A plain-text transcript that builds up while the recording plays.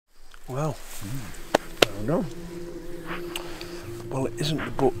Well, well done. Well, it isn't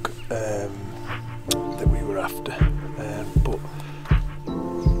the book that we were after, but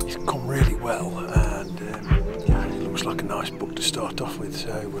it's come really well, and yeah, it looks like a nice book to start off with,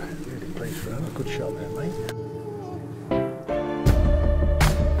 so we're really pleased for that. A good shot there, mate.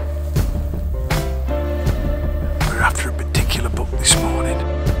 We're after a particular book this morning.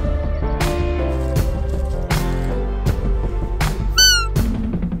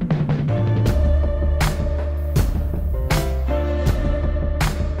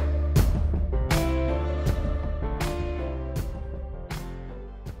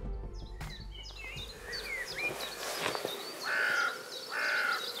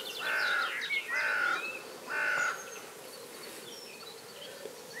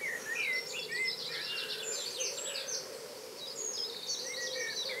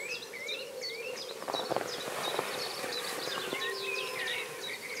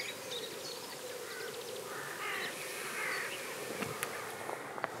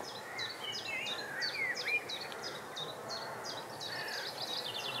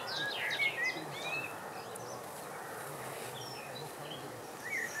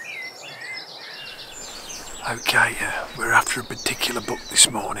 Okay, we're after a particular book this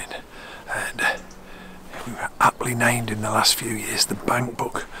morning, and we were aptly named in the last few years the bank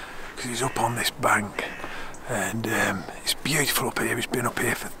book, because he's up on this bank, and it's beautiful up here. He's been up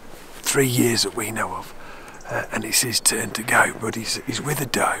here for 3 years that we know of, and it's his turn to go, but he's with a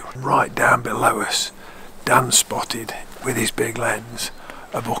doe. Right down below us, Dan spotted with his big lens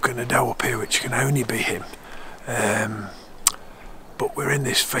a buck and a doe up here, which can only be him. But we're in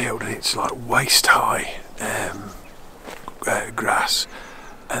this field and it's like waist high grass,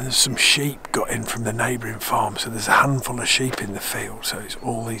 and there's some sheep got in from the neighbouring farm, so there's a handful of sheep in the field, so it's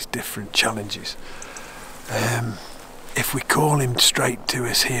all these different challenges. If we call him straight to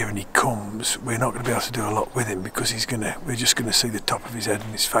us here and he comes, we're not going to be able to do a lot with him, because we're just going to see the top of his head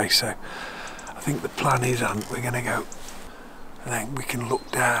and his face. So I think the plan is, we're going to go and then we can look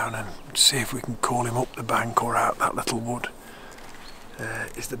down and see if we can call him up the bank or out that little wood.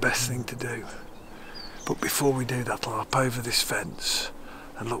 Is the best thing to do. But before we do that, I'll hop over this fence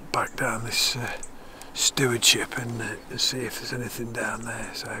and look back down this stewardship and see if there's anything down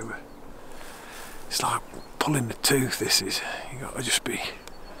there. So it's like pulling the tooth, this is. You've got to just be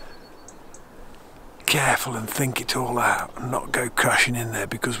careful and think it all out and not go crashing in there,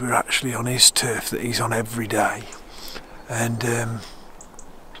 because we're actually on his turf that he's on every day, and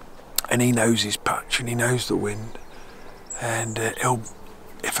he knows his patch and he knows the wind. And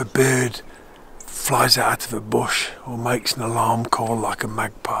if a bird flies out of a bush or makes an alarm call like a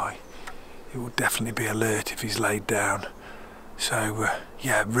magpie, it will definitely be alert if he's laid down. So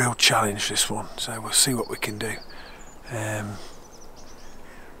yeah, real challenge this one, so we'll see what we can do. That's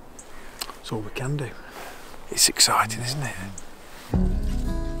all we can do. It's exciting, isn't it?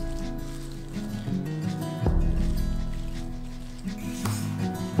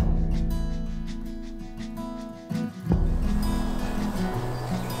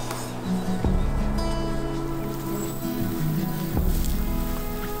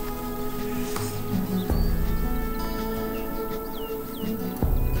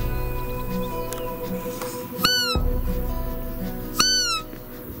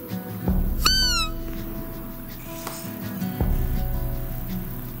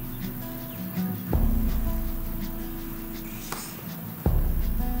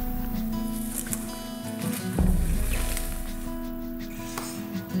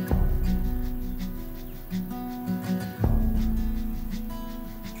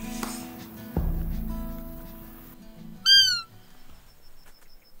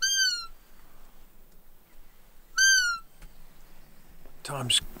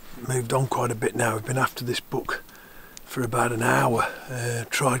 Time's moved on quite a bit now. We've been after this buck for about an hour.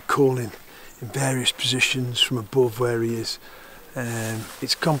 Tried calling in various positions from above where he is.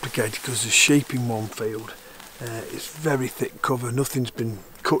 It's complicated because there's sheep in one field. It's very thick cover. Nothing's been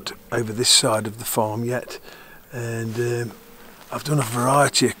cut over this side of the farm yet, and I've done a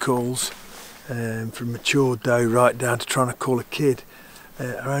variety of calls, from mature doe right down to trying to call a kid.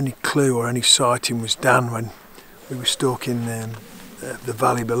 Our only clue or any sighting was Dan when we were stalking the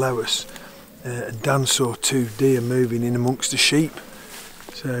valley below us, and Dan saw 2 deer moving in amongst the sheep,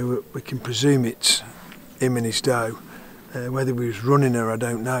 so we can presume it's him and his doe. Whether he was running her, I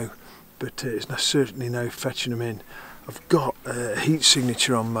don't know, but there's certainly no fetching them in. I've got a heat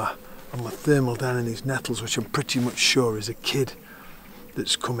signature on my thermal down in these nettles, which I'm pretty much sure is a kid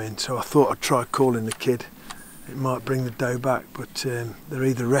that's come in, so I thought I'd try calling the kid. It might bring the doe back, but they're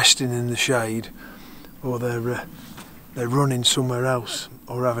either resting in the shade or they're running somewhere else.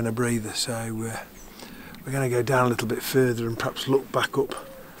 or having a breather, so we're going to go down a little bit further and perhaps look back up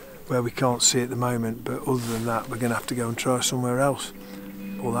where we can't see at the moment, but other than that we're going to have to go and try somewhere else.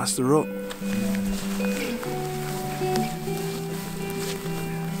 Well, that's the rut.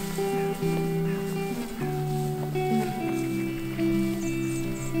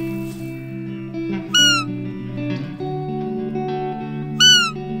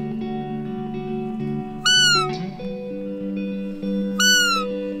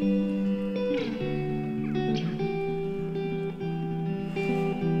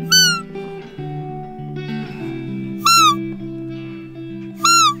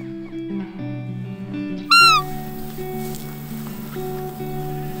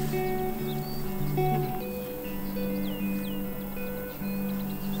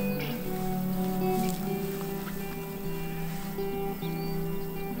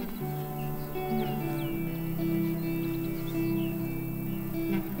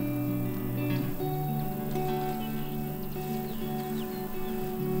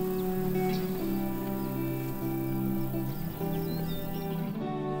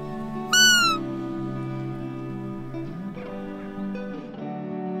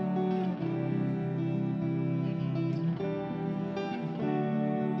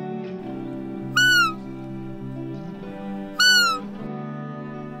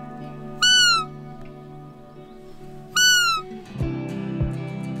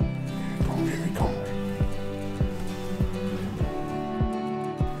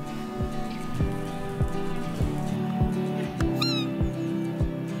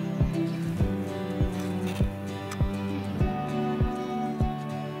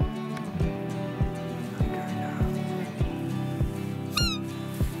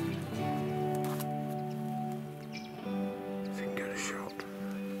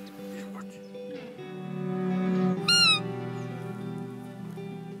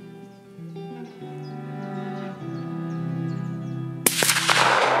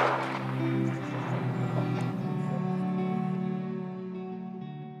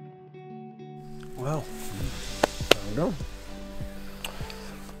 Well,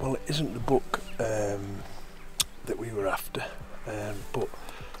 well, it isn't the book that we were after, but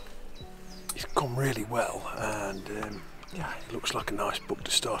it's come really well, and yeah, it looks like a nice book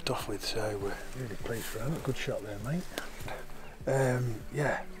to start off with, so we're really pleased for him. Good shot there, mate.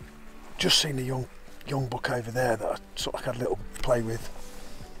 Yeah, just seen a young buck over there that I sort of had a little play with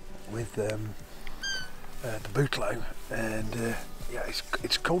the bootlow, and yeah,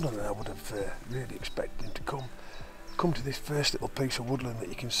 it's colder than I would have really expected him to come to this first little piece of woodland that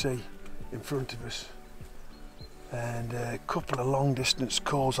you can see in front of us, and a couple of long distance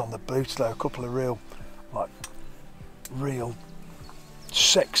calls on the bootlow, a couple of real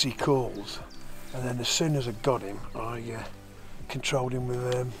sexy calls, and then as soon as I got him, I controlled him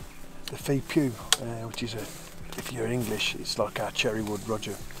with the fee pew, which is if you're English, it's like our Cherrywood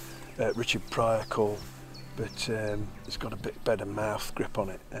Richard Pryor call, but it's got a bit better mouth grip on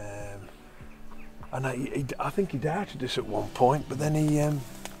it. And I think he doubted us at one point, but then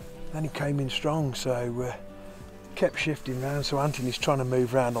he came in strong, so kept shifting round. So Anthony's trying to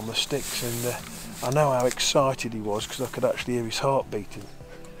move round on the sticks, and I know how excited he was because I could actually hear his heart beating.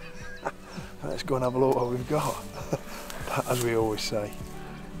 Let's go and have a look what we've got, as we always say.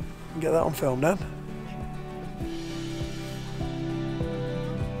 Get that on film, Dan.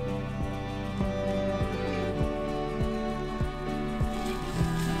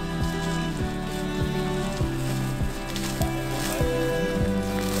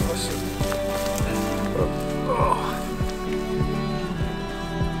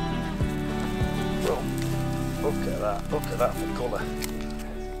 Look at that for colour.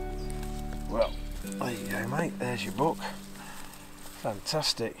 Well, there you go, mate, there's your book.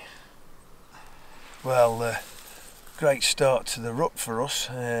 Fantastic. Well, great start to the rut for us.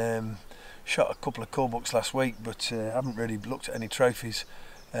 Shot a couple of call bucks last week, but haven't really looked at any trophies,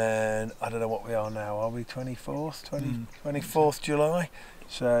 and I don't know what we are now. Are we 24th July?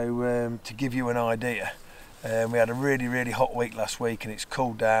 So to give you an idea, we had a really hot week last week and it's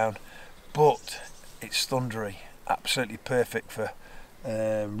cooled down, but it's thundery. Absolutely perfect for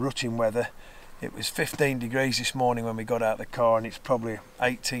rutting weather. It was 15 degrees this morning when we got out of the car, and it's probably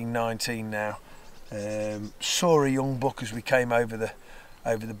 18, 19 now. Saw a young buck as we came over the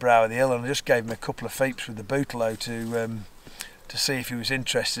brow of the hill, and I just gave him a couple of feeps with the bootlow to see if he was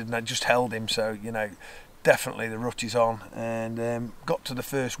interested, and I just held him, so you know, definitely the rut is on. And got to the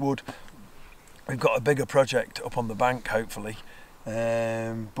first wood. We've got a bigger project up on the bank, hopefully,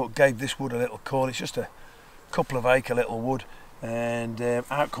 but gave this wood a little call. It's just a couple of acre little wood, and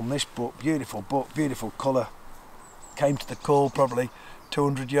out come this buck, beautiful colour. Came to the call probably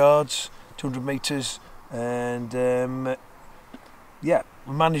 200 yards, 200 metres, and yeah,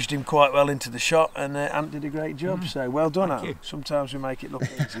 we managed him quite well into the shot, and Ant did a great job. So well done, Ant. Sometimes we make it look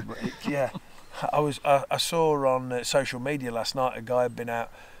easy, but yeah. I saw on social media last night a guy had been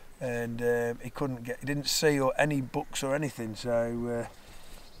out, and he didn't see any books or anything. So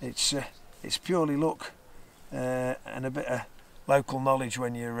it's purely luck and a bit of local knowledge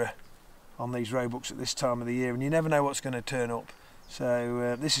when you're on these Roebucks at this time of the year, and you never know what's going to turn up.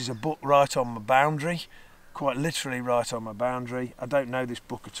 So this is a book right on my boundary, quite literally right on my boundary. I don't know this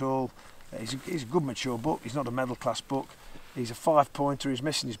book at all. He's a good mature book. He's not a medal class book. He's a 5-pointer. He's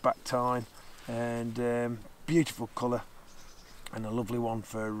missing his back tine, and beautiful colour, and a lovely one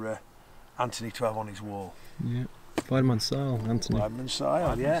for Anthony to have on his wall. Yeah, Weidman style, Anthony. Weidman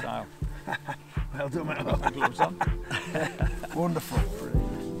style, yeah. Well done, mate. Gloves on. Wonderful.